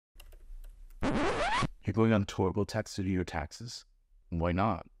You're going on TurboTax to do your taxes? Why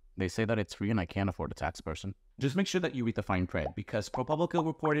not? They say that it's free and I can't afford a tax person. Just make sure that you read the fine print, because ProPublica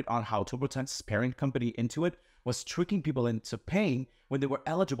reported on how TurboTax's parent company Intuit was tricking people into paying when they were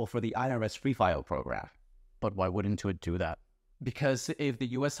eligible for the IRS Free File program. But why would Intuit do that? Because if the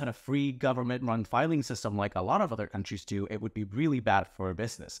US had a free government-run filing system like a lot of other countries do, it would be really bad for a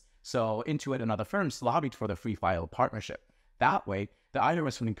business. So Intuit and other firms lobbied for the Free File partnership. That way, the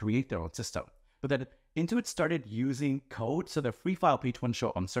IRS wouldn't create their own system. But then Intuit started using code, so the Free File page wouldn't show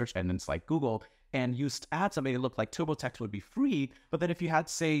up on search engines like Google, and used ads that made it look like TurboTax would be free, but then if you had,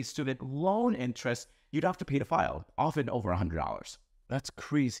 say, student loan interest, you'd have to pay to file, often over $100. That's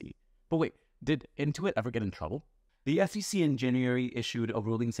crazy. But wait, did Intuit ever get in trouble? The SEC in January issued a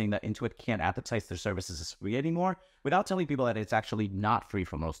ruling saying that Intuit can't advertise their services as free anymore without telling people that it's actually not free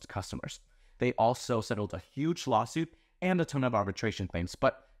for most customers. They also settled a huge lawsuit and a ton of arbitration claims,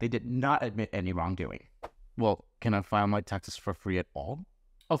 but they did not admit any wrongdoing. Well, can I file my taxes for free at all?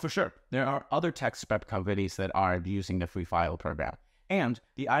 Oh, for sure. There are other tax prep companies that are using the Free File program. And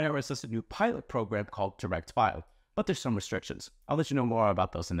the IRS has a new pilot program called Direct File, but there's some restrictions. I'll let you know more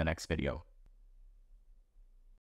about those in the next video.